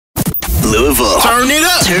Louisville. Turn it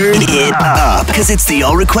up. Turn it up, because it's the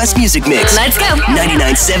All Request Music Mix. Let's go.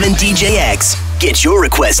 99.7 DJX. Get your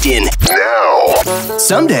request in now.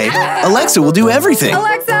 Someday, Alexa will do everything.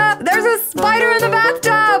 Alexa, there's a spider in the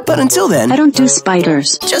bathtub. But until then, I don't do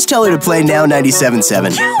spiders. just tell her to play Now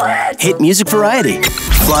 97.7. Hit music variety.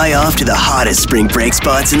 Fly off to the hottest spring break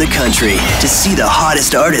spots in the country to see the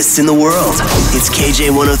hottest artists in the world. It's KJ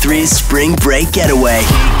 103's Spring Break Getaway.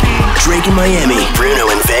 Drake in Miami, Bruno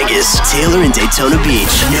in Vegas, Taylor in Daytona Beach.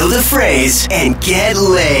 Know the phrase and get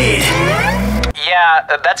laid. Yeah,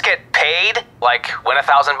 that's get paid, like win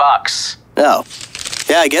 $1,000. Oh,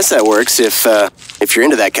 yeah, I guess that works if you're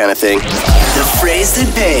into that kind of thing. The phrase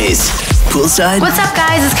that pays. Poolside What's up,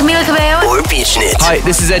 guys? It's Camila Cabello. or beaching it. Hi,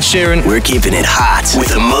 this is Ed Sheeran. We're keeping it hot with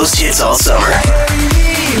the most hits all summer.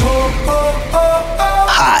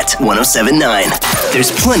 Hot 107.9.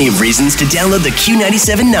 There's plenty of reasons to download the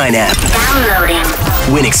Q97.9 app.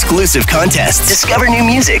 Downloading. Win exclusive contests, discover new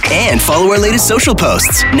music, and follow our latest social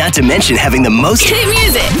posts. Not to mention having the most Hit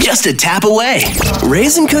music. just a tap away.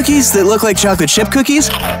 Raisin cookies that look like chocolate chip cookies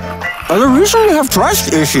are the reason we have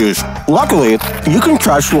trust issues. Luckily, You Can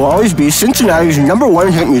Trust will always be Cincinnati's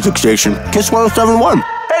 #1 hit music station, Kiss 107.1.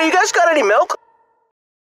 Hey, you guys got any milk?